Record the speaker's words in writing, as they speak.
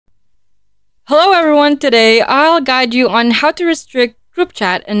Hello everyone, today I'll guide you on how to restrict group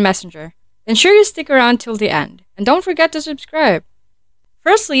chat in Messenger. Ensure you stick around till the end, and don't forget to subscribe.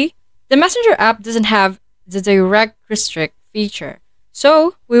 Firstly, the Messenger app doesn't have the direct restrict feature,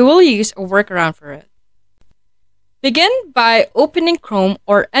 so we will use a workaround for it. Begin by opening Chrome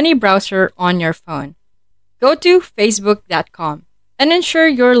or any browser on your phone. Go to facebook.com and ensure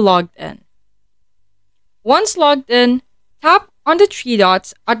you're logged in. Once logged in, tap on the three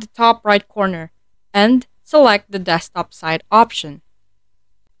dots at the top right corner and select the desktop side option.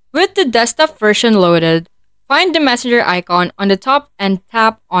 With the desktop version loaded, find the Messenger icon on the top and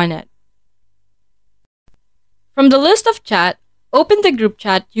tap on it. From the list of chat, open the group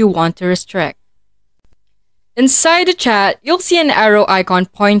chat you want to restrict. Inside the chat, you'll see an arrow icon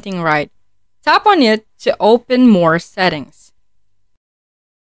pointing right. Tap on it to open more settings.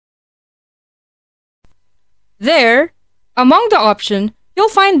 There, among the options, you'll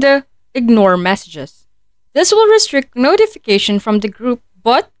find the Ignore Messages. This will restrict notification from the group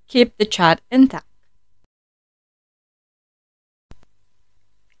but keep the chat intact.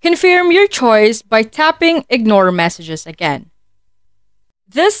 Confirm your choice by tapping Ignore Messages again.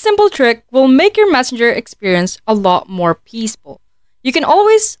 This simple trick will make your Messenger experience a lot more peaceful. You can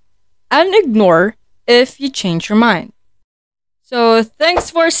always unignore if you change your mind. So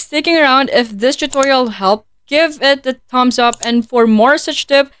thanks for sticking around. If this tutorial helped, give it a thumbs up, and for more such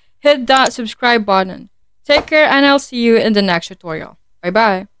tips, hit that subscribe button. Take care and I'll see you in the next tutorial. Bye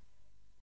bye.